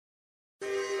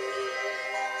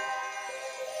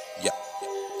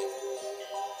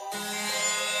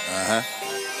huh.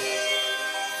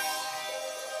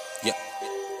 Yep.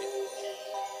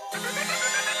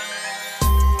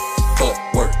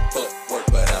 Fuck work,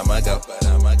 but I'ma go.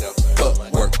 Fuck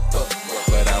work,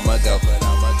 but I'ma go.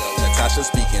 Natasha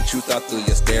speaking truth out through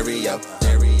your stereo.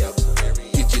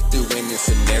 Get you through any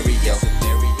scenario.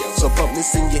 So pump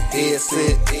this in your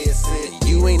headset. And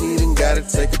you ain't even gotta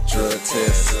take a drug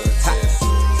test.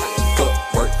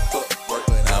 Fuck work, but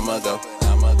I'ma go.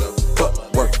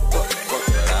 Fuck work, but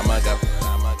I'ma go.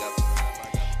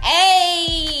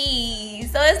 Hey,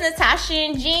 so it's Natasha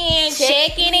and Jen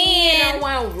checking in on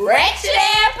one Ratchet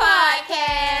Air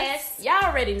Podcast. Y'all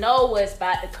already know what's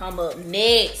about to come up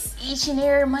next. Each and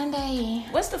every Monday.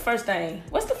 What's the first thing?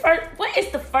 What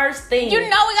is the first thing? You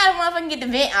know we gotta motherfucking get the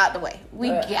vent out the way. We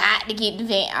got to get the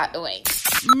vent out the way.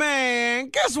 Man,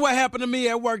 guess what happened to me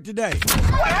at work today? What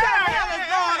the hell is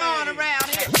going on around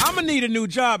here? I'm gonna need a new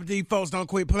job if these folks don't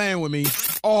quit playing with me.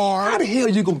 Or How the hell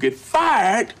you gonna get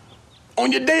fired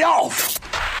on your day off?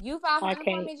 You filed for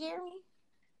unemployment, Jeremy?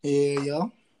 Yeah,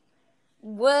 yo.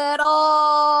 What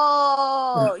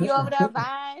all? You over there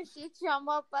buying shit your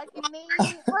motherfucking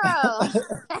need, bro?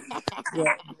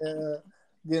 Yeah.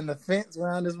 Getting a fence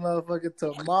around this motherfucker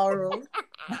tomorrow.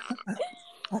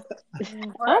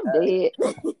 I'm dead.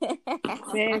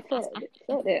 Man, fuck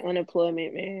that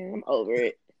unemployment, man. I'm over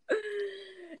it.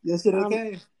 Your shit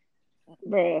okay?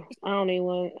 Bruh, I don't even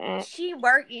want... She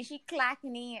working, she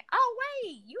clocking in. Oh,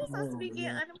 wait, you supposed to be getting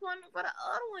unemployment for the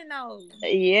other one, though.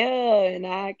 Yeah, and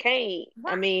I can't.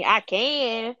 Right. I mean, I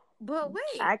can. But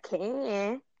wait. I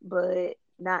can, but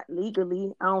not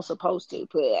legally. I don't supposed to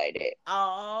put it like that.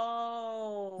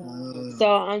 Oh.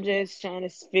 So I'm just trying to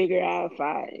figure out if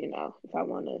I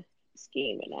want to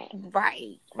scheme or not.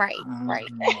 Right.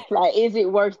 Like, is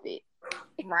it worth it?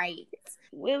 Right.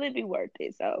 Will it be worth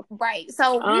it? So right.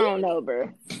 So I don't know,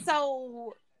 bro.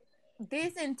 So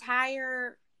this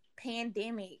entire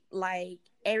pandemic, like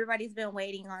everybody's been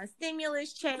waiting on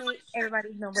stimulus checks,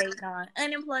 everybody's been waiting on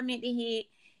unemployment to hit,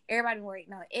 everybody's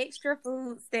waiting on extra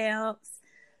food stamps.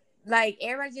 Like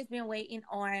everybody's just been waiting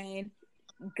on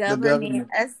government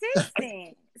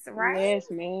assistance, right?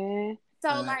 Yes, man.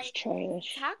 So like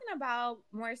trash. Talking about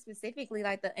more specifically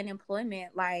like the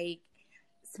unemployment, like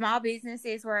small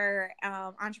businesses were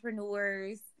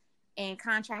entrepreneurs and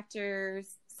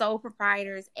contractors, sole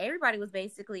proprietors. Everybody was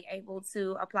basically able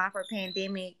to apply for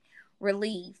pandemic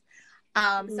relief.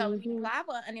 So if you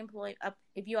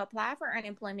apply for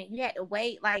unemployment, you had to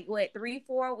wait like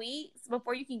 3-4 weeks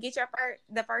before you can get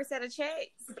the first set of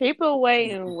checks. People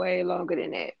waiting way longer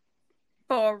than that.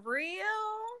 For real?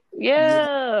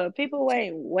 Yeah, people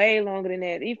waiting way longer than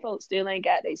that. These folks still ain't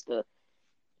got their stuff.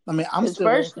 I mean, I'm still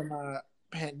waiting for my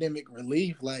pandemic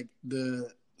relief, like when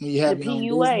you have the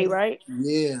your PUA, business, right?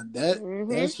 Yeah,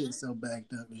 that shit's so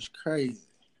backed up. It's crazy.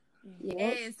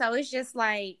 Yeah, so it's just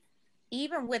like,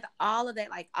 even with all of that,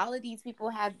 like all of these people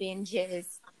have been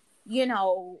just,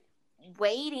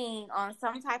 waiting on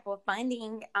some type of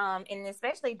funding, and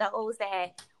especially those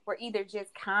that were either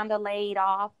just kind of laid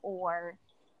off or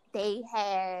they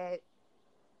had,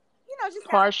 just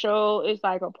partial. It's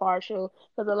like a partial,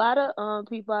 because a lot of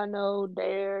people I know,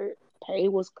 their pay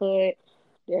was cut,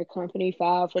 their company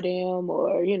filed for them,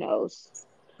 or in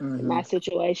my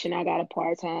situation, I got a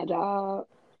part-time job,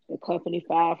 the company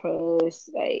filed for us.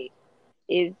 Like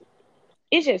it's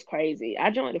just crazy.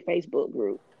 I joined the Facebook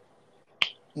group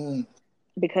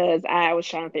because I was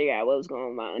trying to figure out what was going on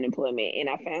with my unemployment, and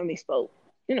I finally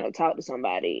talked to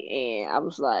somebody, and I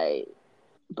was like,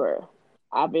 bruh,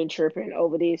 I've been tripping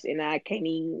over this, and I can't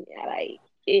even,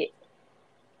 it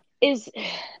is.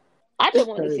 I just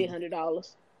wanted to see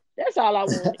 $100. That's all I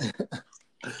wanted.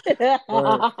 That's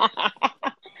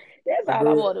all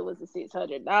I wanted was the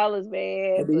 $600,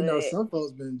 man. But some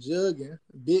folks been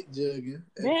big jugging.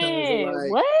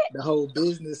 Man, what? The whole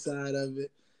business side of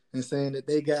it, and saying that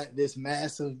they got this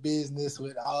massive business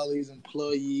with all these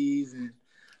employees, and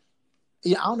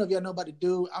I don't know if y'all know about the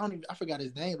dude. I forgot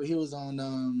his name, but he was on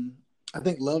I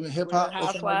think Love and Hip Hop.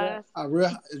 Housewives.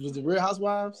 Was it Real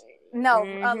Housewives? No,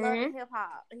 Love and Hip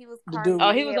Hop. He was. He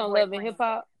was on Love and Hip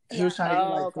Hop. He was trying to get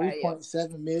like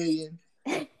 $3.7 million.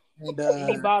 And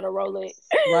he bought a Rolex.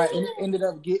 Right. And he ended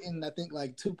up getting, I think,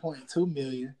 like $2.2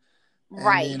 million. And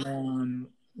right.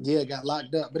 Then, got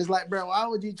locked up. But it's like, bro, why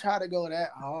would you try to go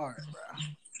that hard, bro?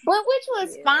 But which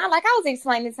was fine. Like, I was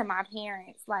explaining to my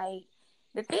parents, like,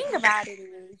 the thing about it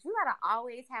is you gotta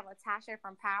always have a Tasha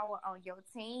from Power on your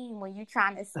team when you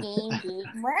trying to scheme big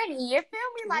money. You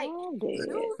feel me? Like, you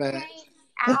ain't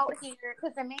out here,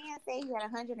 because the man said he had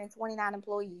 129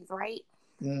 employees, right?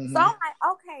 Mm-hmm. So I'm like,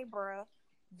 okay, bro,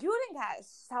 you done got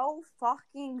so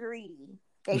fucking greedy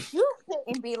that you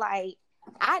couldn't be like,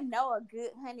 I know a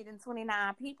good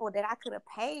 129 people that I could have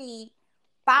paid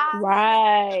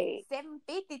Right.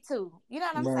 $750 to. You know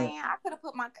what I'm saying? I could have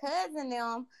put my cousin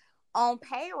them on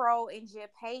payroll and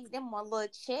just paid them a little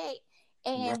check,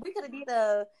 and we could have did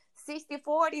a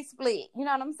 60-40 split. You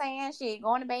know what I'm saying? Shit,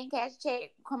 go in the bank, cash a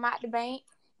check, come out the bank,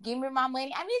 give me my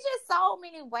money. I mean, it's just so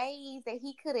many ways that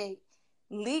he could have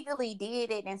legally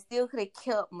did it and still could have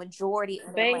kept majority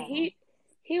of the money.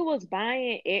 He was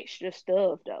buying extra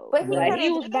stuff though. But he like could he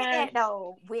was have buying that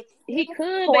though with he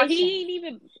could, portion. but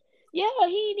he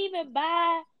didn't even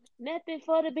buy nothing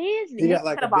for the business. He got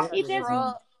like a truck. he could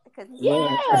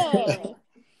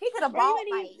have bought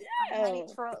like how many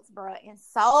trucks, bro, and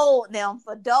sold them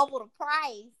for double the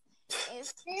price, and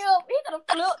still he could have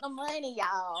flipped the money,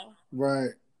 y'all.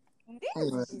 Right.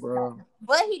 Bro.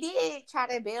 But he did try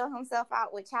to bail himself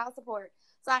out with child support.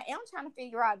 So I am trying to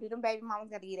figure out, do them baby mamas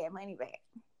got to get that money back?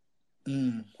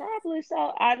 Probably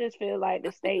so. I just feel like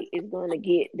the state is going to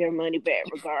get their money back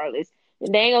regardless.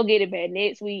 And they ain't going to get it back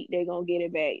next week. They're going to get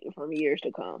it back from years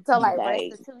to come. So, like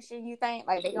restitution, you think?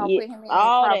 Like, they're going to put him in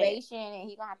probation and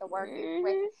he's going to have to work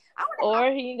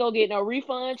or he ain't going to get no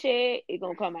refund check. It's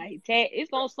going to come out his tax. It's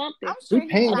going to something. I'm sure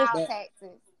he filed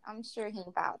taxes. I'm sure he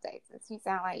filed taxes. He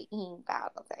sound like he ain't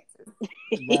filed no taxes.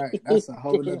 Right. That's a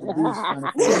whole other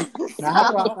beast. Now,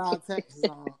 how do I file taxes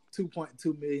on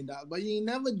 $2.2 million? But you ain't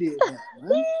never did that,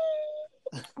 right?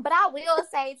 But I will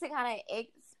say, to kind of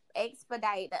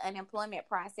expedite the unemployment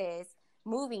process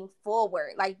moving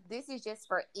forward, like, this is just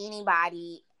for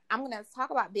anybody. I'm going to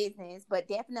talk about business, but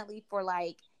definitely for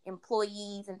like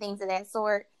employees and things of that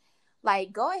sort.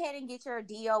 Like, go ahead and get your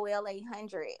DOL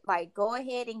 800. Like, go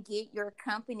ahead and get your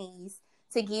companies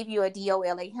to give you a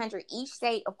DOL 800. Each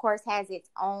state, of course, has its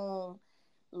own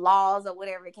laws or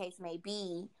whatever the case may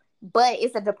be. But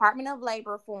it's a Department of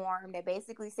Labor form that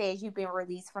basically says you've been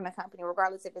released from the company,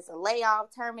 regardless if it's a layoff,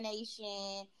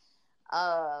 termination,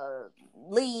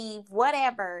 leave,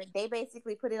 whatever. They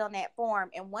basically put it on that form.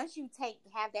 And once you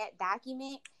have that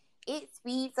document, it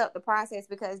speeds up the process,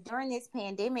 because during this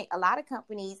pandemic, a lot of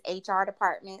companies' HR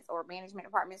departments or management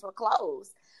departments were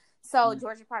closed. So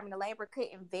Georgia Department of Labor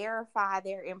couldn't verify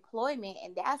their employment,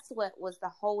 and that's what was the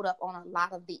holdup on a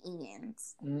lot of the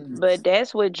ends. But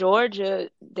that's what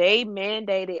Georgia, they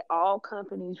mandated all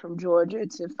companies from Georgia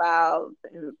to file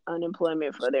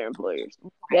unemployment for their employers.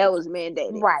 Right. That was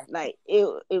mandated. Right. Like, it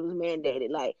was mandated.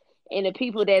 Like, and the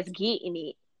people that's getting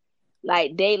it,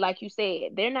 like, they, like you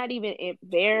said, they're not even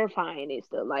verifying it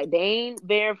stuff. Like, they ain't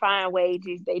verifying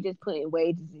wages. They just putting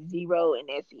wages at zero, and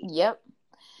that's it. Yep.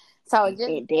 So just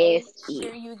make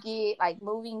sure you get, like,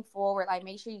 moving forward, like,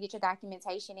 make sure you get your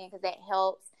documentation in, because that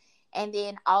helps. And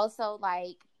then also,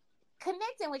 like,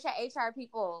 connecting with your HR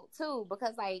people too,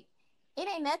 because, like, it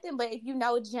ain't nothing but if you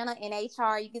know Jenna in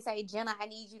HR, you can say, Jenna, I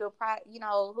need you to,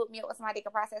 hook me up with somebody that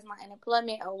can process my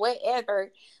unemployment or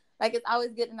whatever. Like, it's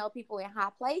always good to know people in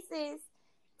high places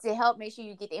to help make sure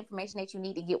you get the information that you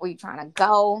need to get where you're trying to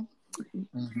go.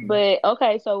 But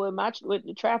okay, so with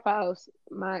the Trap House,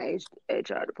 my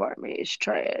HR department is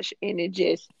trash, and it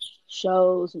just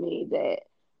shows me that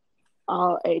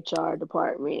all HR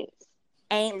departments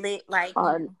ain't lit like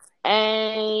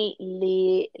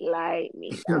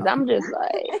me. I'm just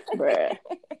like,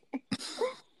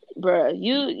 bruh,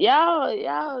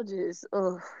 y'all just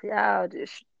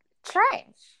trash.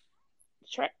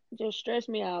 Just stress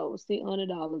me out with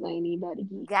 $600. Ain't anybody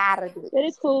gotta do. But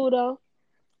it's cool though.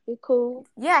 It's cool.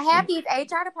 Yeah, half these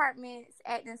HR departments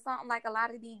acting something like a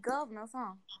lot of these governors,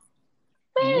 huh?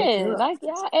 Man, like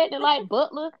y'all acting like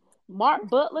Mark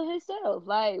Butler himself.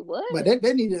 Like, what? But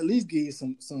they need to at least give you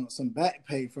some back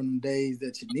pay from the days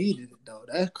that you needed it, though.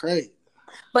 That's crazy.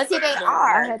 But see, they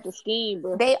are. I had to scheme,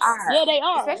 bro. They are. Yeah, they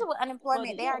are. Especially with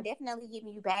unemployment, they are definitely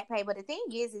giving you back pay. But the thing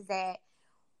is that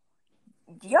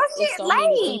your shit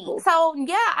late. So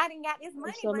yeah, I didn't got this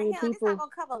money, but hell, it's not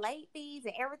gonna cover late fees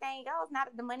and everything else. Now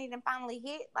that the money done finally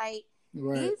hit, like,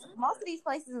 most of these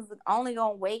places is only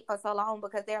gonna wait for so long,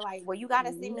 because they're like, well, you got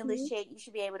a stimulus check, you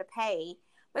should be able to pay.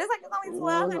 But it's like, it's only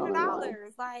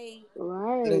 $1,200. Like,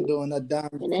 right? They're doing a dime.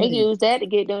 And they use that to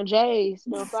get them J's,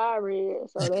 no fire red.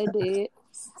 So they did.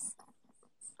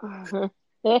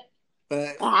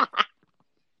 But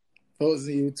folks,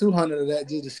 you $200 of that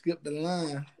just to skip the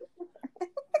line.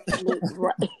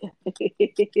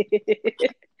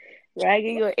 I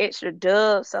give you an extra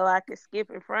dub so I can skip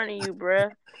in front of you,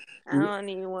 bruh. I don't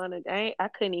even want to. I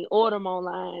couldn't even order them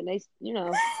online. They,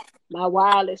 my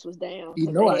wireless was down.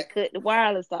 I cut the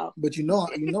wireless off. But I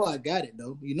got it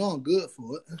though. I'm good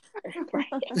for it.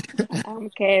 I'm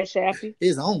cash happy.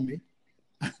 It's on me.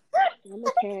 I'm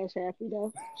a cash happy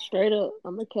though. Straight up,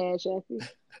 I'm a cash happy.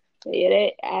 So yeah,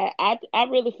 I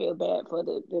really feel bad for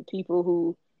the people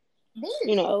who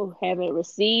haven't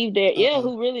received it. Yeah,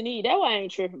 who really need. That's why I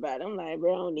ain't tripping about it. I'm like,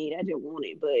 bro, I don't need it. I just want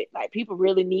it. But like, people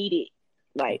really need it,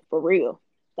 like for real,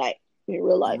 like in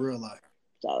real life. In real life.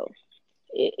 So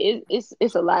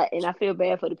it's a lot, and I feel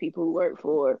bad for the people who work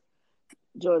for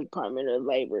Georgia Department of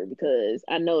Labor because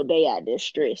I know they out there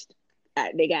stressed.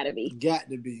 They gotta be. Got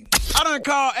to be. I done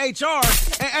call HR,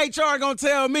 and HR gonna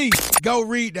tell me, go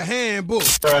read the handbook.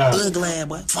 Ugh, lad,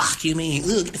 boy. Fuck you, mean.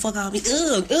 Ugh, get the fuck out of me.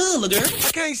 Ugh, girl.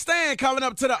 I can't stand calling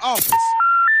up to the office.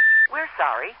 We're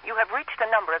sorry. You have reached a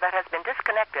number that has been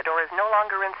disconnected or is no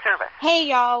longer in service. Hey,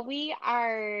 y'all. We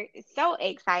are so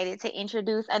excited to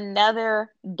introduce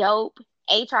another dope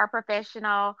HR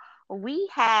professional. We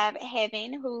have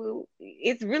Heaven, who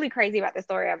is really crazy about the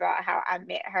story about how I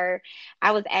met her.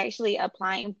 I was actually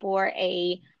applying for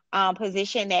a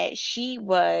position that she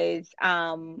was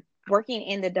working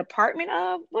in the department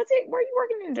of. Were you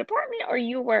working in the department or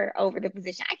you were over the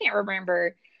position? I can't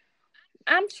remember.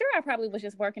 I'm sure I probably was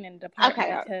just working in the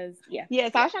department because,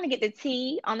 so I was trying to get the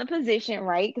T on the position,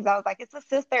 right? Because I was like, it's a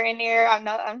sister in there. I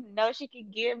know she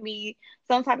could give me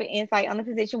some type of insight on the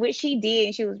position, which she did,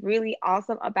 and she was really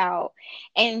awesome about.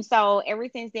 And so ever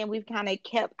since then, we've kind of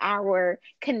kept our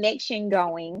connection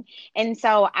going. And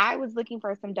so I was looking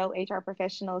for some dope HR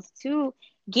professionals to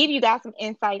give you guys some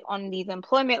insight on these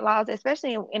employment laws,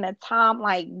 especially in a time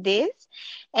like this.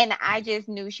 And I just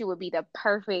knew she would be the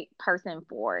perfect person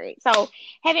for it. So,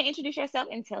 Heaven, introduce yourself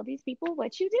and tell these people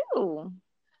what you do.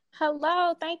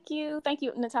 Hello, thank you,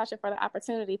 Natasha, for the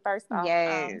opportunity. First off,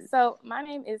 yes. So my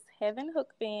name is Heaven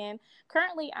Hookfin.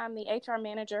 Currently, I'm the HR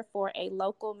manager for a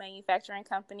local manufacturing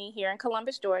company here in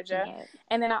Columbus, Georgia,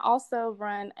 and then I also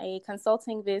run a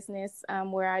consulting business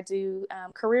where I do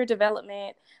career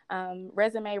development,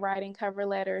 resume writing, cover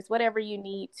letters, whatever you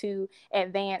need to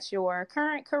advance your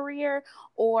current career,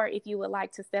 or if you would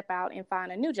like to step out and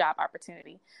find a new job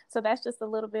opportunity. So that's just a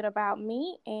little bit about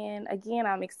me, and again,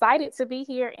 I'm excited to be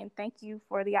here. And thank you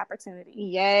for the opportunity.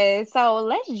 Yes. So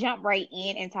let's jump right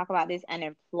in and talk about this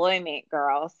unemployment,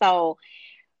 girl. So,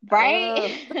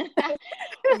 right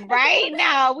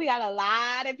now, we got a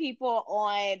lot of people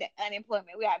on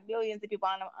unemployment. We got millions of people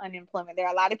on unemployment. There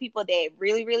are a lot of people that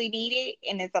really, really need it.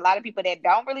 And there's a lot of people that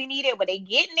don't really need it, but they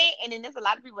getting it. And then there's a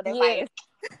lot of people that's like,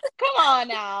 come on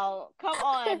now.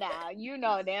 You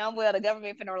know damn well the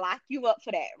government finna lock you up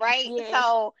for that, right? Yes.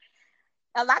 So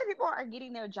a lot of people are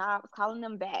getting their jobs, calling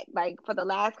them back. Like for the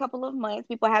last couple of months,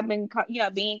 people have been,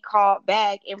 being called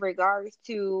back in regards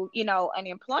to,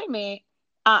 unemployment.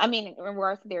 In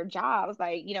regards to their jobs,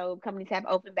 like, companies have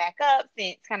opened back up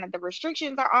since kind of the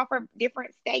restrictions are off for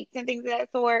different states and things of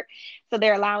that sort. So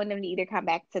they're allowing them to either come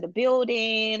back to the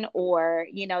building or,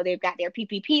 they've got their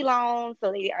PPP loans.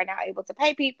 So they are now able to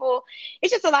pay people.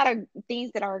 It's just a lot of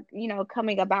things that are,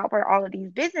 coming about for all of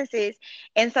these businesses.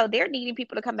 And so they're needing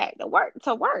people to come back to work.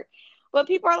 But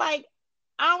people are like,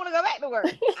 I don't want to go back to work.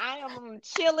 I am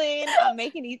chilling. I'm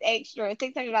making these extra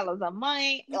 $600 a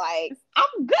month. Like,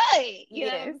 I'm good. You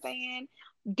know what I'm saying?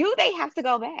 Do they have to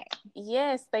go back?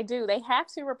 Yes, they do. They have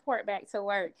to report back to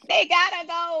work. They gotta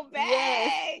go back.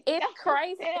 Yes. It's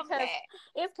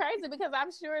crazy because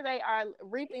I'm sure they are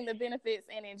reaping the benefits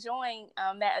and enjoying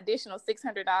that additional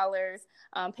 $600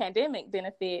 pandemic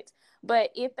benefit.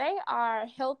 But if they are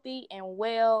healthy and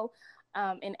well,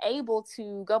 and able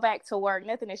to go back to work,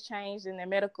 nothing has changed in their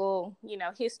medical,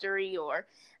 history, or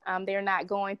they're not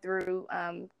going through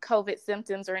COVID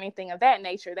symptoms or anything of that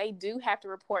nature, they do have to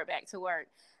report back to work.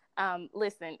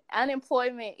 Listen,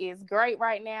 unemployment is great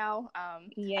right now.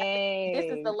 This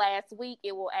is the last week.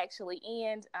 It will actually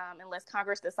end unless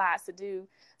Congress decides to do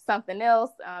something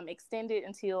else, extend it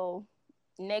until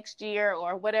next year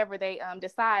or whatever they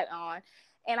decide on.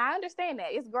 And I understand that.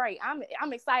 It's great.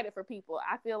 I'm excited for people.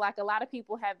 I feel like a lot of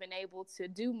people have been able to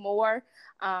do more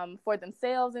for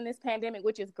themselves in this pandemic,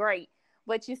 which is great.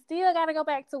 But you still got to go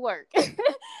back to work.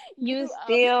 You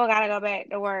still got to go back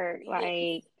to work.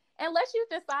 Like, unless you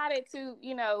decided to,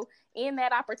 end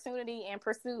that opportunity and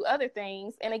pursue other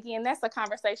things. And again, that's a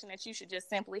conversation that you should just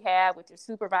simply have with your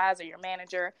supervisor, your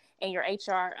manager, and your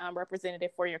HR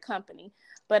representative for your company.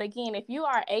 But again, if you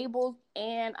are able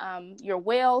and you're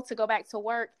well to go back to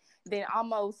work, then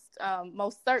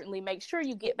most certainly make sure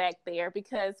you get back there,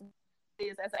 because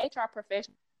as an HR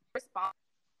professional, responsible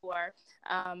for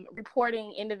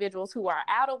reporting individuals who are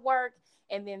out of work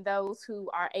and then those who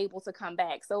are able to come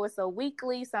back. So it's a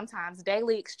weekly, sometimes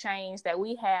daily exchange that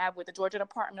we have with the Georgia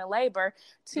Department of Labor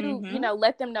to,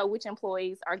 let them know which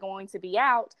employees are going to be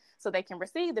out so they can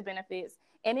receive the benefits.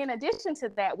 And in addition to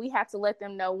that, we have to let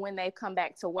them know when they come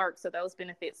back to work so those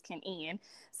benefits can end.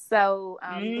 So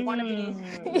you want to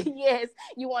be, yes,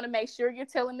 you want to make sure you're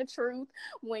telling the truth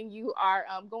when you are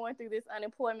going through this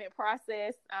unemployment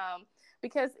process,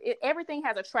 because everything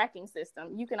has a tracking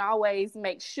system. You can always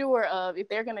make sure of if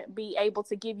they're going to be able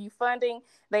to give you funding,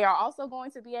 they are also going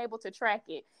to be able to track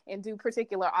it and do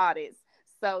particular audits.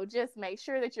 So just make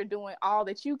sure that you're doing all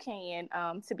that you can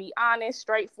to be honest,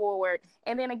 straightforward.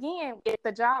 And then again, if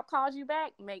the job calls you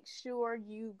back, make sure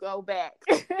you go back.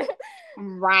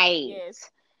 Right. Yes.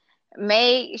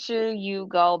 Make sure you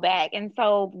go back. And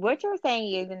so what you're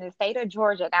saying is in the state of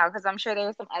Georgia now, because I'm sure there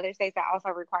are some other states that also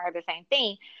require the same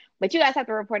thing, but you guys have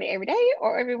to report it every day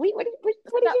or every week. What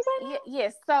did you say?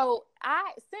 Yes. So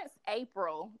since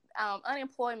April,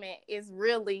 unemployment is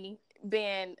really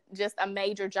been just a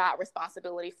major job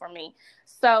responsibility for me.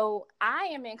 So I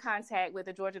am in contact with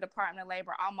the Georgia Department of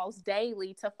Labor almost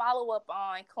daily to follow up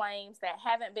on claims that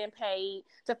haven't been paid,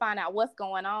 to find out what's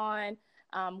going on,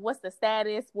 what's the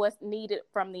status, what's needed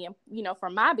from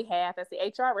from my behalf as the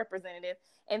HR representative,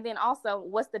 and then also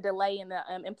what's the delay in the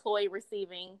employee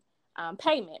receiving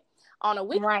payment. On a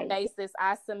weekly basis,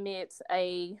 I submit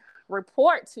a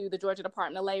report to the Georgia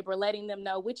Department of Labor, letting them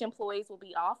know which employees will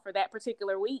be off for that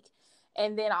particular week.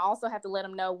 And then I also have to let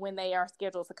them know when they are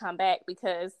scheduled to come back,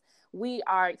 because we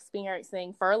are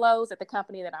experiencing furloughs at the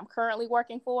company that I'm currently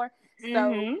working for.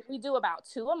 So we do about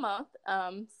 2 a month.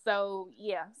 So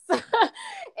yes,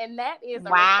 and that is a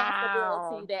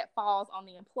responsibility that falls on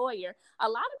the employer. A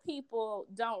lot of people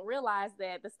don't realize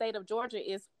that the state of Georgia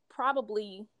is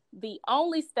probably the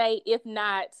only state, if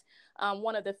not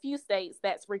one of the few states,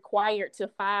 that's required to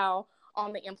file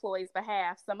on the employee's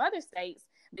behalf. Some other states,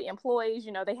 the employees,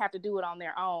 they have to do it on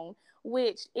their own,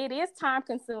 which it is time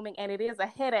consuming and it is a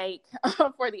headache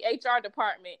for the HR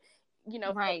department,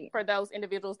 for those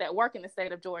individuals that work in the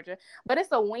state of Georgia. But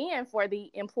it's a win for the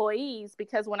employees,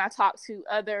 because when I talk to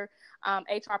other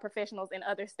HR professionals in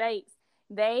other states,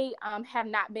 they have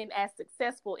not been as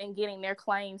successful in getting their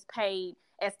claims paid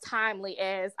as timely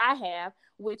as I have,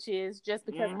 which is just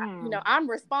because I'm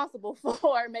responsible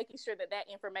for making sure that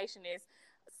information is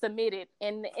submitted,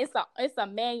 and it's a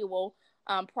manual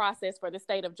process for the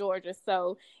state of Georgia.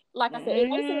 So, like I said, it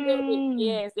makes it a little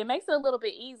bit it makes it a little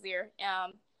bit easier,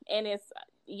 and it's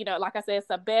like I said, it's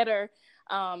a better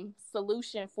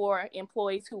solution for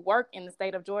employees who work in the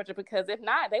state of Georgia, because if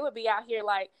not, they would be out here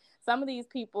like some of these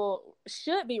people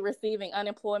should be receiving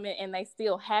unemployment and they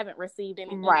still haven't received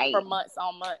anything for months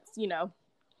on months,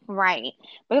 Right.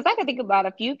 Because I can think about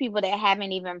a few people that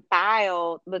haven't even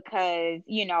filed because,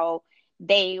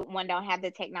 they don't have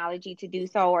the technology to do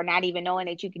so, or not even knowing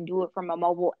that you can do it from a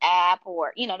mobile app,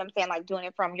 or, you know what I'm saying, like doing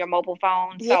it from your mobile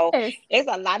phone. Yes. So there's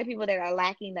a lot of people that are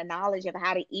lacking the knowledge of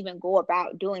how to even go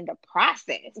about doing the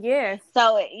process. Yes.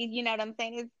 So, you know what I'm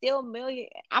saying? It's still millions.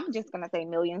 I'm just going to say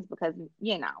millions because,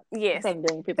 yes, 7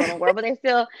 billion people in the world, but there's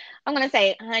still, I'm going to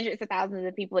say hundreds of thousands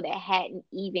of people that hadn't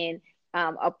even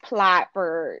applied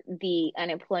for the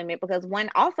unemployment because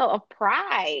also of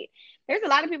pride. There's a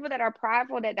lot of people that are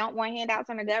prideful that don't want handouts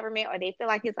from the government, or they feel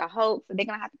like it's a hoax, so they're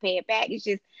going to have to pay it back. It's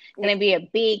just going to be a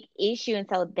big issue, and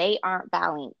so they aren't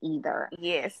filing either.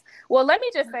 Yes. Well, let me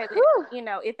just say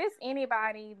that, if it's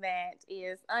anybody that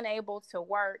is unable to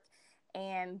work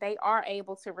and they are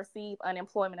able to receive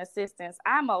unemployment assistance,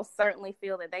 I most certainly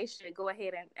feel that they should go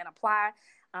ahead and apply.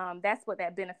 That's what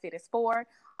that benefit is for.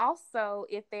 Also,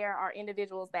 if there are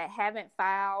individuals that haven't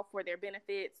filed for their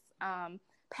benefits,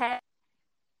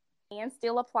 can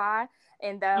still apply,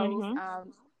 and those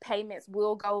payments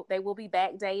will be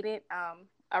backdated.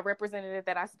 A representative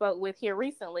that I spoke with here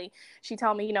recently, she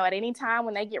told me, at any time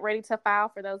when they get ready to file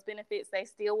for those benefits, they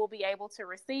still will be able to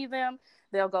receive them.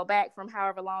 They'll go back from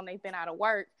however long they've been out of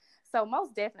work. So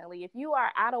most definitely, if you are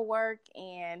out of work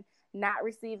and not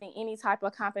receiving any type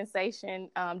of compensation,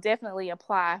 definitely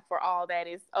apply for all that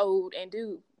is owed and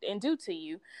due to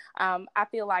you. I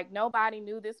feel like nobody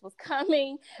knew this was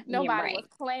coming. Nobody was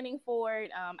planning for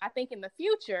it. I think in the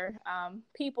future,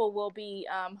 people will be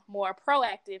more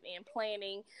proactive in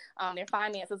planning their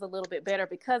finances a little bit better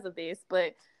because of this.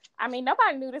 But I mean,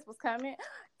 nobody knew this was coming.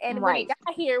 And when it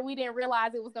got here, we didn't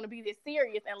realize it was going to be this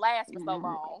serious and last for so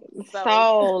long.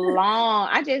 So long.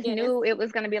 I just knew it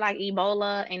was going to be like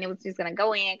Ebola, and it was just going to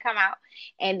go in, come out.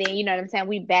 And then, you know what I'm saying,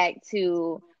 we back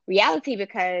to reality,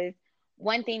 because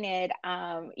one thing that,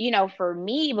 for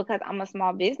me, because I'm a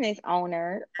small business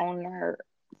owner,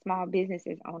 small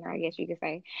businesses owner, I guess you could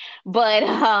say.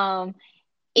 But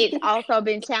it's also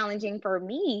been challenging for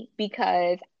me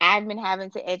because I've been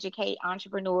having to educate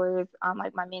entrepreneurs,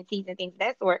 like my mentees and things of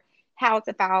that sort, how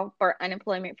to file for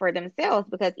unemployment for themselves,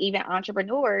 because even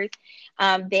entrepreneurs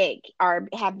that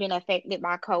have been affected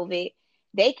by COVID,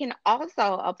 they can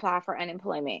also apply for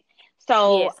unemployment.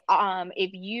 So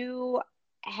if you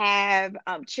have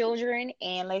children,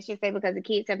 and let's just say because the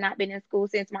kids have not been in school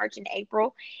since March and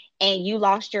April, and you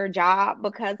lost your job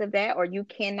because of that, or you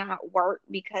cannot work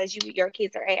because your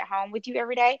kids are at home with you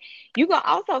every day, you can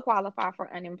also qualify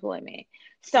for unemployment.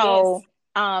 So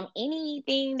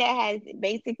anything that has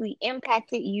basically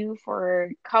impacted you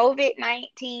for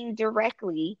COVID-19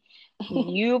 directly,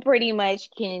 you pretty much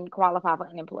can qualify for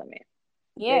unemployment.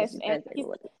 Yes,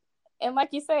 and like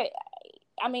you said,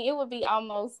 I mean, it would be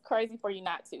almost crazy for you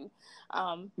not to.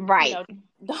 Right. You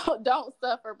know, don't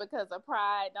suffer because of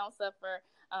pride. Don't suffer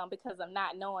because of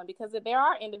not knowing. Because if there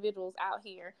are individuals out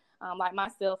here like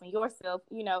myself and yourself,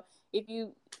 you know, if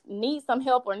you need some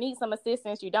help or need some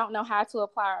assistance, you don't know how to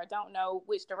apply or don't know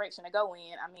which direction to go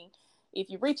in. I mean, if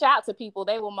you reach out to people,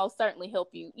 they will most certainly help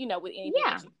you, you know, with anything.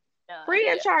 Yeah. Free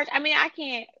of charge. I mean, I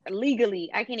can't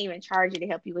even charge you to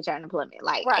help you with your unemployment.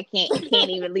 Like, I can't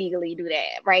even legally do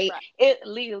that, right?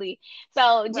 Legally.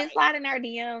 So just slide in our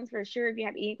DMs for sure if you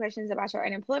have any questions about your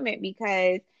unemployment,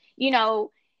 because, you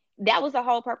know, that was the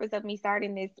whole purpose of me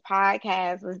starting this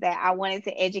podcast, was that I wanted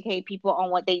to educate people on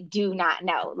what they do not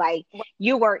know. Like,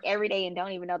 you work every day and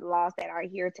don't even know the laws that are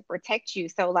here to protect you.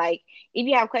 So, like, if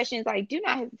you have questions, like, do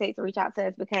not hesitate to reach out to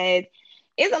us, because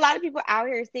there's a lot of people out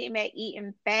here sitting back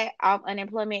eating fat off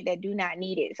unemployment that do not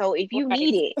need it. So if you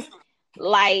need it,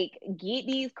 like, get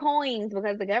these coins,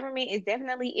 because the government is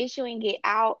definitely issuing it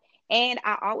out. And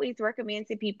I always recommend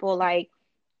to people, like,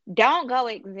 don't go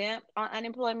exempt on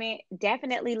unemployment.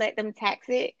 Definitely let them tax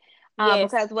it.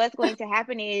 Because what's going to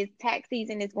happen is tax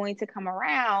season is going to come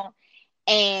around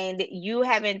and you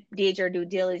haven't did your due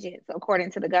diligence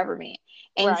according to the government.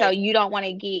 And so you don't want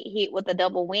to get hit with a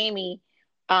double whammy.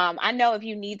 I know if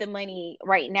you need the money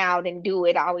right now, then do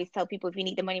it. I always tell people, if you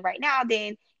need the money right now,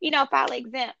 then, you know, file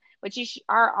exempt. But you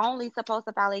are only supposed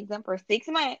to file exempt for 6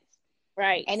 months.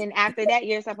 Right. And then after that,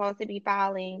 you're supposed to be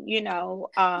filing, you know,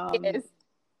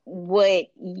 what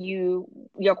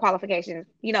your qualifications,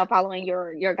 you know, following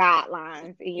your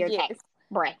guidelines and your tax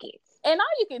brackets. And all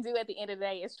you can do at the end of the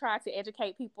day is try to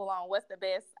educate people on what's the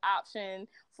best option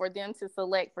for them to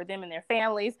select for them and their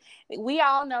families. We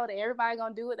all know that everybody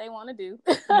gonna do what they want to do.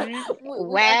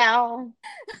 Wow.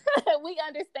 We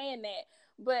understand that.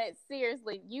 But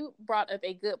seriously, you brought up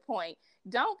a good point.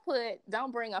 Don't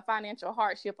bring a financial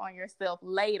hardship on yourself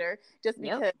later just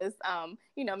because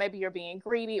you know, maybe you're being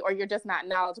greedy or you're just not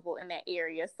knowledgeable in that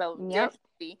area. So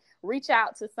definitely reach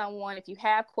out to someone if you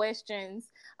have questions.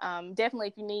 Definitely,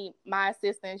 if you need my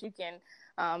assistance, you can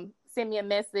send me a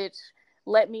message.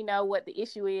 Let me know what the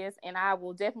issue is, and I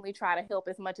will definitely try to help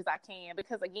as much as I can.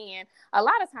 Because again, a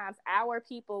lot of times our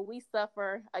people, we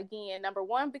suffer, again, number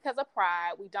one, because of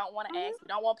pride. We don't want to ask. We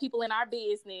don't want people in our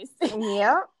business.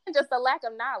 Just a lack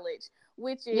of knowledge,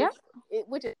 which is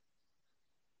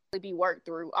be worked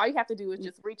through. All you have to do is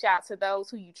just reach out to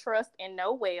those who you trust and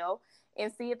know well,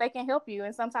 and see if they can help you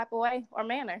in some type of way or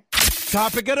manner.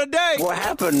 Topic of the day. What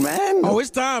happened, man? Oh, it's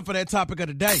time for that topic of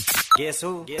the day. Guess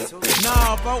who?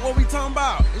 Nah, folks, what we talking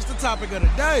about? It's the topic of the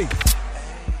day.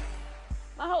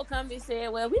 My whole company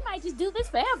said, well, we might just do this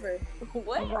forever.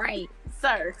 What? Right.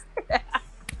 Sir.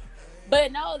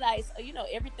 But no, like, you know,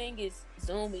 everything is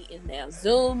Zoom meetings now.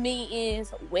 Zoom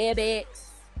meetings, WebEx.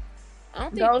 I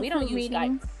don't think we don't use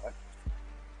Skype.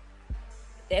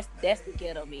 That's the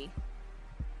ghetto me.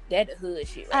 That the hood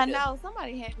shit right I know.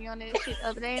 Somebody had me on that shit the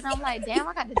other day, and I'm like, damn,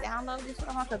 I got to download this shit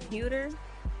on my computer.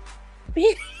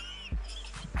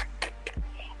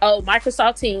 Oh,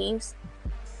 Microsoft Teams.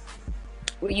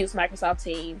 We use Microsoft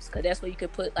Teams because that's where you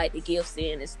could put like the gifts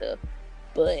in and stuff.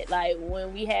 But like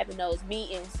when we having those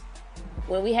meetings,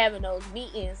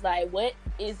 like what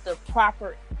is the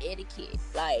proper etiquette?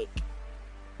 Like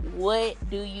what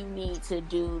do you need to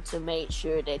do to make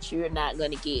sure that you're not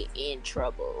going to get in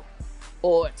trouble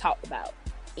or talked about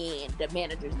in the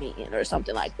manager's meeting or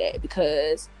something like that?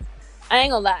 Because I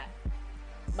ain't gonna lie,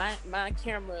 my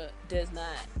camera doesn't.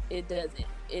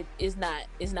 It's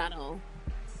not on.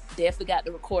 Definitely got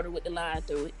the recorder with the line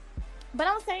through it. But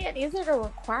I'm saying, is it a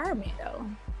requirement though?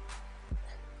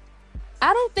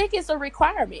 I don't think it's a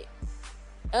requirement.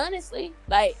 Honestly,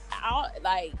 like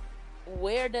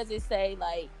where does it say,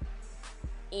 like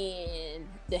in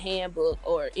the handbook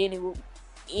or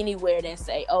anywhere that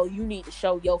say, oh, you need to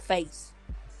show your face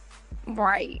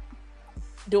right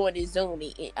during this Zoom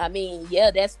meeting? I mean,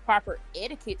 yeah, that's proper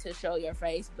etiquette to show your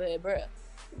face, but bruh,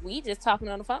 we just talking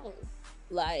on the phone.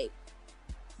 Like,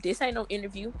 this ain't no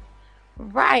interview.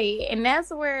 Right. And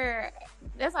that's why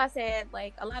I said,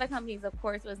 like, a lot of companies, of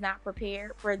course, was not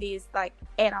prepared for this, like,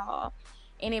 at all.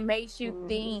 And it makes you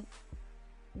think,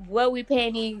 what we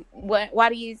paying why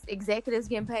these executives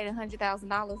getting paid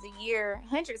 $100,000 a year,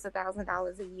 hundreds of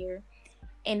 $1,000s a year,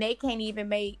 and they can't even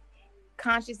make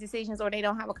conscious decisions, or they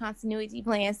don't have a continuity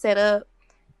plan set up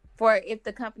for if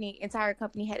the entire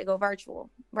company had to go virtual,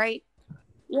 right?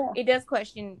 Yeah. It does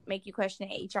make you question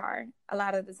HR a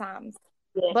lot of the times.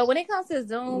 Yeah. But when it comes to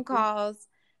Zoom calls,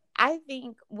 I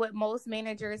think what most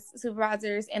managers,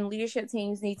 supervisors, and leadership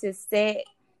teams need to set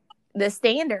the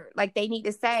standard. Like, they need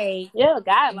to say,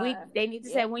 guidelines. They need to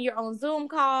say, when you're on Zoom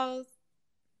calls,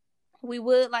 we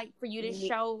would like for you to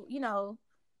show,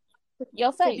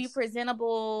 your face, to be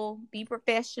presentable, be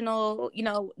professional.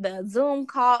 The Zoom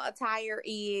call attire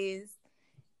is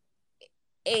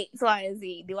X, Y, and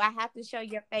Z. Do I have to show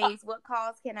your face? What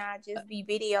calls can I just be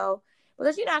video?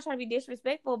 Because you're not trying to be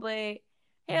disrespectful, but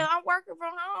hell, I'm working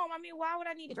from home. I mean, why would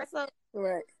I need to dress up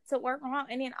to work from home?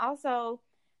 And then also,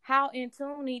 how in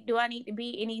tune do I need to be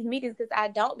in these meetings? Because I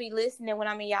don't be listening when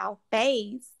I'm in y'all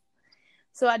face.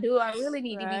 So I really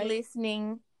need to be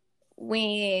listening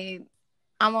when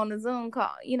I'm on the Zoom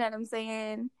call. You know what I'm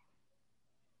saying?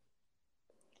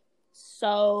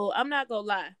 So I'm not gonna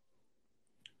lie.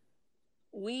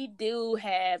 We do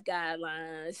have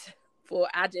guidelines for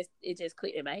it just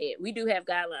clicked in my head. We do have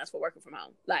guidelines for working from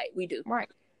home. Like, we do. Right.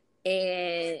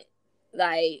 And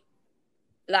like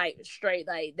straight,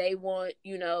 like, they want,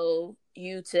 you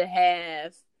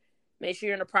to make sure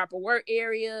you're in the proper work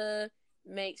area,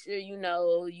 make sure,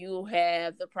 you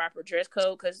have the proper dress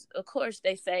code. Because, of course,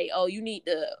 they say, oh, you need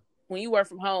when you work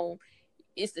from home,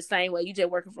 it's the same way, you just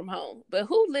working from home. But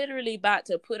who literally about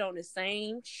to put on the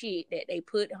same shit that they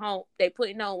putting on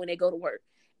when they go to work?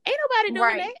 Ain't nobody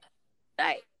doing that.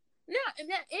 Like, no, and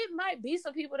it might be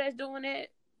some people that's doing that.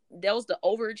 Those the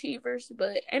overachievers,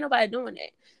 but ain't nobody doing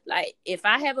that. Like, if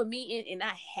I have a meeting and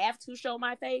I have to show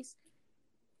my face,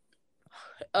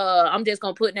 I'm just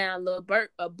gonna put down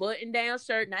a button down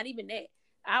shirt. Not even that.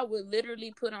 I would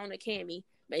literally put on a cami,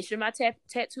 make sure my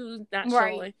tattoo's not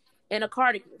showing, and a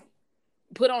cardigan.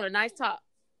 Put on a nice top.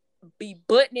 Be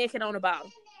butt naked on the bottom.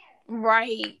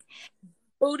 Right.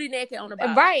 Booty naked on the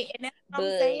bottom. Right. And that's what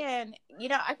I'm saying.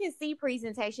 I can see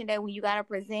presentation that when you gotta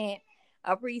present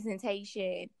a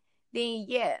presentation, then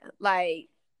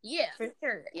for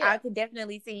sure. Yeah. I could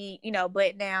definitely see,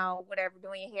 button down, whatever,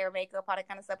 doing your hair, makeup, all that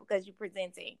kind of stuff, because you're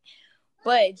presenting.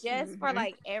 But just for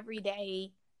like every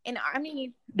day, and I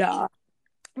mean, nah.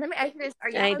 Let me ask you this: Are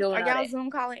y'all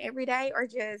Zoom calling every day, or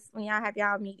just when y'all have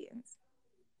y'all meetings?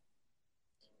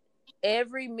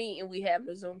 Every meeting we have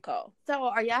a Zoom call. So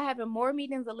are y'all having more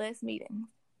meetings or less meetings?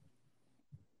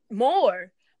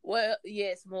 More. Well,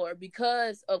 yes, more,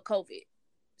 because of COVID.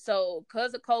 So,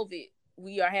 because of COVID,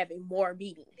 we are having more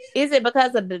meetings. Is it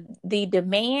because of the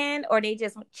demand, or they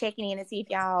just checking in to see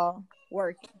if y'all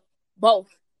working?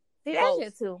 Both. See, that's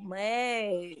just too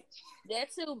much.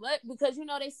 That's too much, because,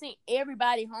 they sent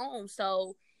everybody home.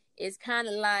 So, it's kind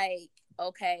of like,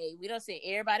 okay, we don't send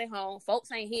everybody home.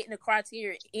 Folks ain't hitting the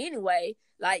criteria anyway.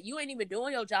 Like, you ain't even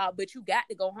doing your job, but you got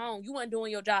to go home. You weren't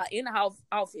doing your job in the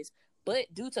office. But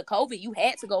due to COVID, you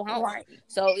had to go home. Right.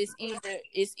 So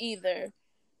it's either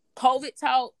COVID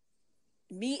talk,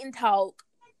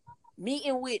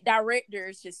 meeting with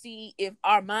directors to see if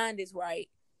our mind is right,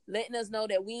 letting us know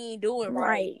that we ain't doing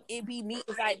right. It be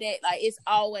meetings like that. Like, it's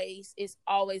always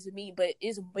a meeting, but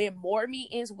it's been more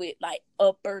meetings with like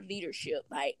upper leadership,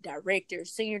 like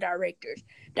directors, senior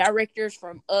directors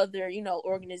from other,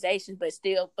 organizations, but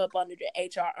still up under the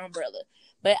HR umbrella.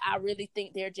 But I really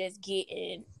think they're just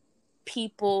getting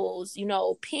people's,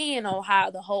 opinion on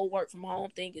how the whole work from home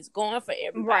thing is going for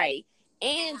everybody. Right.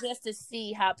 And just to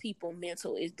see how people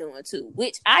mental is doing too,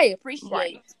 which I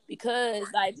appreciate, because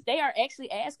like they are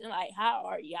actually asking like, how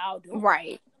are y'all doing?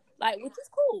 Right. Like, which is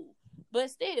cool. But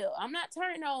still, I'm not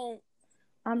turning on.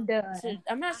 I'm done.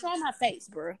 I'm not showing my face,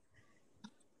 bro.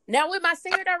 Now with my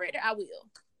senior director, I will.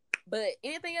 But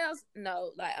anything else,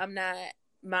 no. Like, I'm not.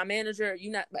 My manager,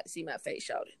 you're not about to see my face,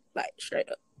 shouted. Like, straight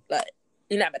up. Like,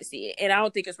 you're not about to see it. And I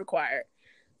don't think it's required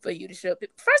for you to show up.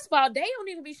 First of all, they don't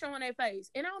even be showing their face.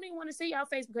 And I don't even want to see y'all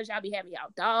face, because y'all be having y'all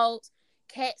dogs,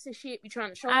 cats and shit be trying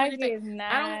to show anything.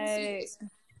 I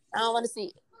don't want to see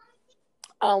it.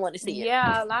 I don't want to see it.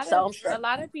 Yeah, a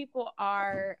lot of people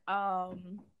are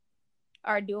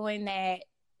doing that.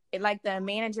 Like the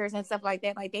managers and stuff like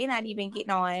that. Like, they not even getting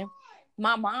on.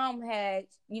 My mom had,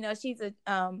 she's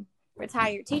a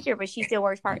retired teacher, but she still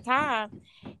works part-time.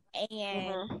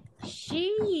 And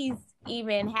she's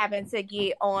even having to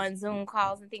get on Zoom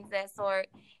calls and things of that sort.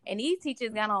 And these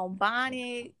teachers got on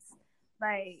bonnets,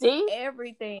 Like See?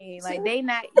 everything. Like they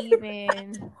not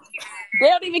even. They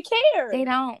don't even care. They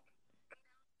don't.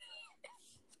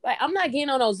 Like I'm not getting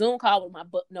on no Zoom call with my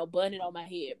no bunny on my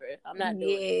head, bro. I'm not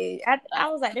doing it. I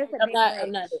was like, that's a big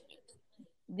I'm not doing it.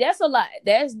 That's a lot.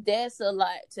 That's a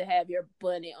lot to have your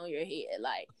bunny on your head.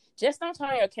 Like, just don't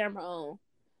turn your camera on,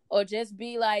 or just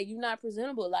be like, you're not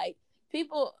presentable. Like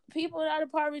people in our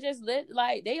department just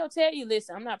they'll tell you,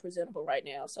 listen, I'm not presentable right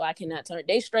now, so I cannot turn.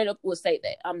 They straight up will say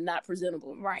that I'm not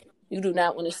presentable. Right. You do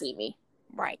not want to see me.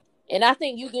 Right. And I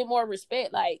think you get more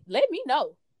respect. Like, let me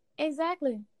know.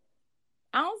 Exactly.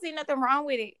 I don't see nothing wrong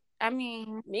with it. I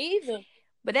mean, me either.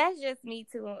 But that's just me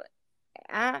too.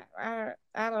 I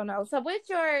don't know. So, what's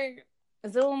your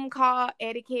Zoom call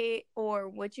etiquette, or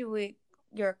what you would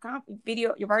your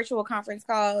virtual conference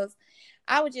calls?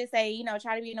 I would just say,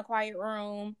 try to be in a quiet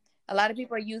room. A lot of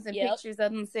people are using pictures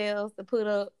of themselves to put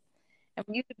up, and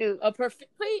you could do a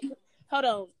perfect. Please, hold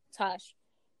on, Tosh.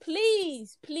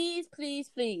 Please, please, please,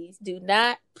 please, do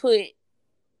not put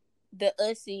the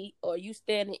ussy or you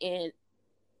standing in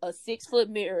a 6-foot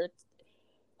mirror,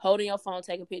 holding your phone,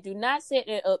 taking a picture. Do not set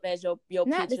that up as your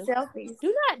not picture. The selfies.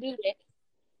 Do not do that.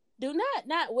 Do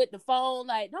not with the phone.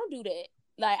 Like, don't do that.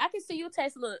 Like, I can see you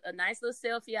take a nice little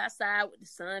selfie outside with the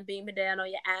sun beaming down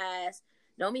on your eyes.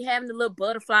 Don't be having the little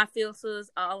butterfly filters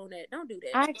all on that. Don't do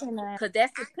that. I cannot. Because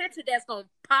that's the picture that's going to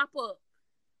pop up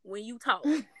when you talk.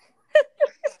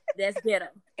 That's ghetto.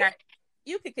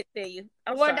 You can continue.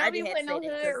 Don't be putting no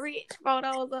hood rich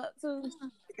photos up too.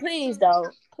 Please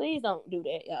don't. Please don't do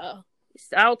that, y'all.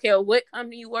 I don't care what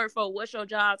company you work for, what's your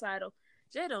job title.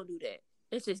 Just don't do that.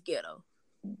 It's just ghetto.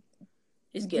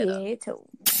 It's ghetto.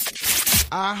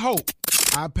 I hope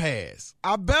I pass.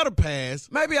 I better pass.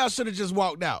 Maybe I should have just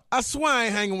walked out. I swear I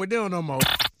ain't hanging with them no more.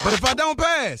 But if I don't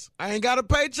pass, I ain't got to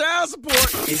pay child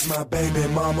support. It's my baby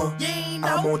mama.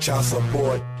 I'm on child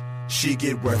support. She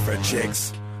get welfare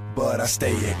checks, but I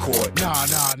stay in court.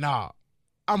 Nah.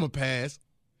 I'ma pass.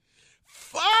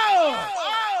 Fuck!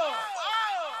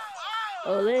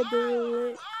 Oh, let's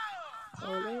do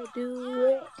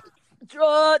it.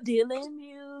 Drug dealing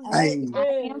music.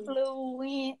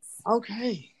 Influence.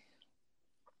 Okay.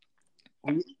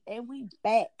 And we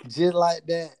back. Just like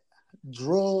that.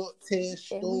 Drug test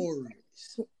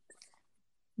stories.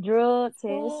 Drug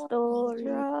test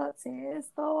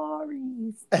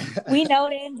stories. We know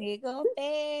that nigga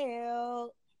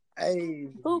failed. Hey.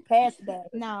 Who passed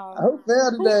that? No. Who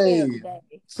failed today?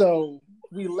 So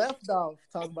we left off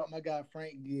talking about my guy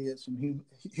Frank Gibbs from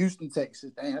Houston,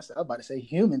 Texas. Dang, I was about to say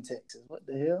Human, Texas. What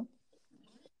the hell?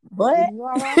 What? You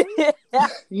all right?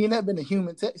 You ain't never been to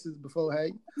Human, Texas before, have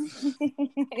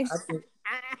you?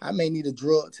 I may need a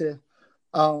drug test.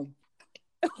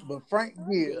 But Frank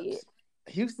Gibbs,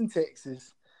 Houston,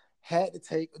 Texas, had to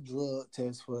take a drug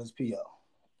test for his PO.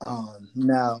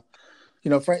 Now,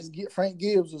 Frank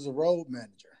Gibbs was a road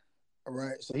manager, all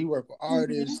right? So he worked with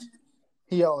artists. Mm-hmm.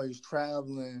 He always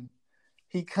traveling.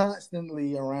 He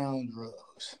constantly around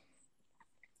drugs.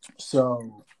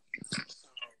 So,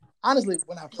 honestly,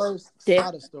 when I first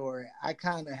saw the story, I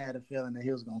kind of had a feeling that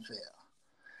he was going to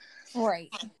fail. Right.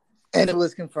 And it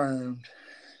was confirmed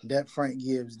that Frank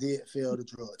Gibbs did fail the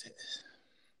drug test.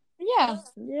 Yeah.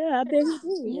 Yeah, I bet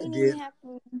he did.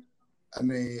 I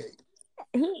mean,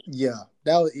 yeah,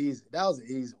 that was easy. That was an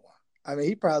easy one. I mean,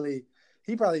 he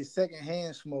probably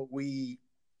secondhand smoked weed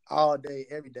all day,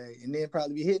 every day, and then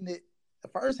probably be hitting it the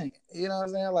first hand. You know what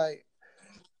I'm saying? Like,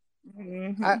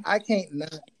 I can't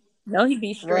not. No, he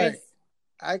be stressed.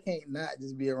 Right. I can't not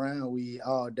just be around weed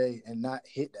all day and not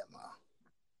hit that mouth.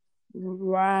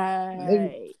 Right.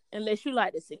 Maybe. Unless you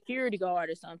like the security guard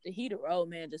or something. He the road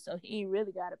manager, so he ain't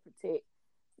really got to protect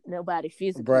nobody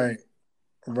physically.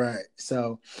 Right.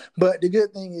 So, but the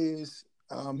good thing is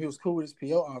he was cool with his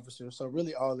PO officer, so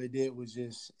really all they did was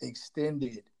just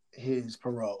extended his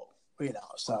parole,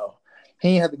 so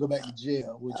he didn't have to go back to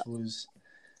jail, which was,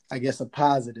 I guess, a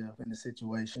positive in the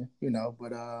situation,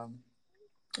 but I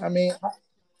mean,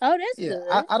 that's good.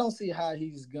 I don't see how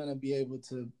he's gonna be able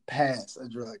to pass a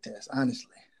drug test,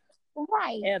 honestly.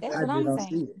 Right. That's what I'm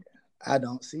saying. I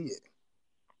don't see it.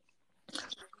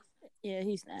 Yeah,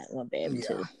 he's not gonna be able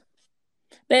to.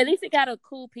 But at least he got a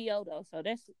cool PO though, so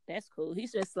that's cool.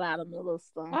 He's just sliding a little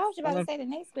stuff. I was about to say the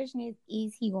next question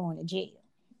is he going to jail?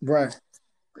 Right.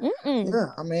 Mm-mm.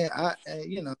 Yeah, I mean,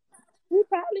 we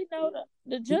probably know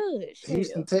the judge.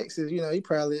 Houston, Texas, he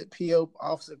probably PO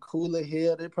officer cooler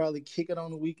here. They probably kick it on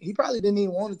the weekend. He probably didn't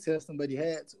even want to test him, but he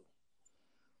had to.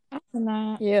 I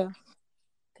cannot. Yeah.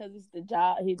 Because it's his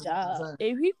job.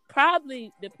 If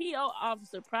the PO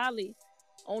officer probably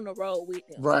on the road with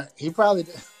him. Right. He probably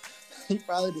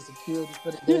the security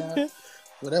put it down.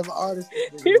 Whatever artist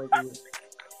they work with.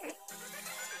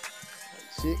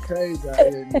 Shit crazy out here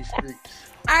in these streets.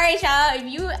 All right, y'all. If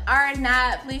you are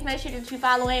not, please make sure that you're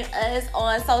following us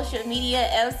on social media.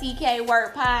 LCK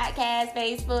Work Podcast,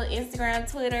 Facebook, Instagram,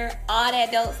 Twitter, all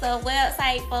that dope stuff.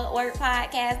 Website,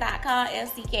 footworkpodcast.com,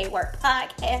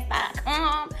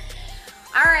 LCKWorkPodcast.com.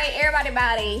 All right,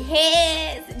 everybody,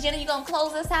 heads. Jenna, you gonna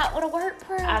close us out with a word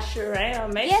prayer? I sure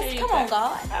am. Yes, come on,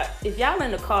 God. If y'all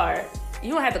in the car,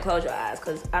 you don't have to close your eyes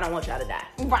because I don't want y'all to die.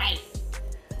 Right.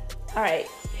 All right,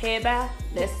 head bow.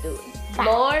 Let's do it. Bye.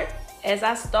 Lord, as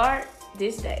I start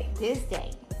this day,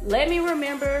 let me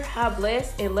remember how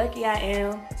blessed and lucky I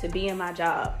am to be in my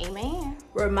job. Amen.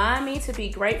 Remind me to be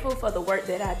grateful for the work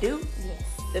that I do, yes,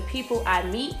 the people I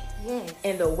meet, yes,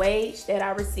 and the wage that I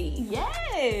receive.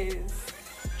 Yes.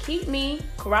 Keep me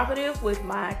cooperative with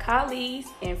my colleagues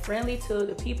and friendly to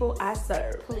the people I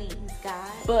serve. Please,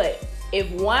 God. But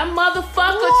if one motherfucker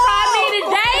try me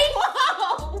today,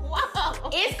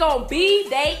 it's gonna be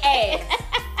they ass.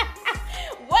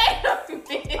 Wait a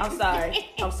minute.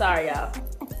 I'm sorry, y'all.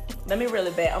 Let me reel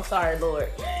it back. I'm sorry,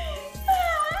 Lord.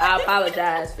 I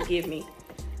apologize. Forgive me.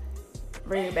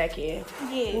 Bring it back in.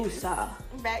 Yes. Woosah.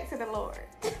 Back to the Lord.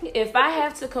 If I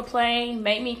have to complain,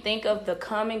 make me think of the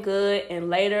common good and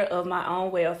later of my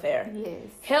own welfare. Yes.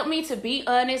 Help me to be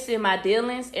honest in my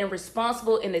dealings and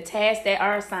responsible in the tasks that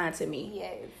are assigned to me.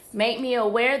 Yes. Make me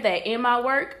aware that in my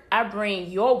work, I bring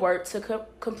your work to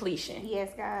completion.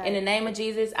 Yes, God. In the name of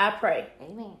Jesus, I pray.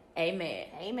 Amen. Amen.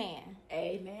 Amen.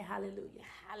 Amen. Hallelujah.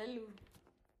 Hallelujah.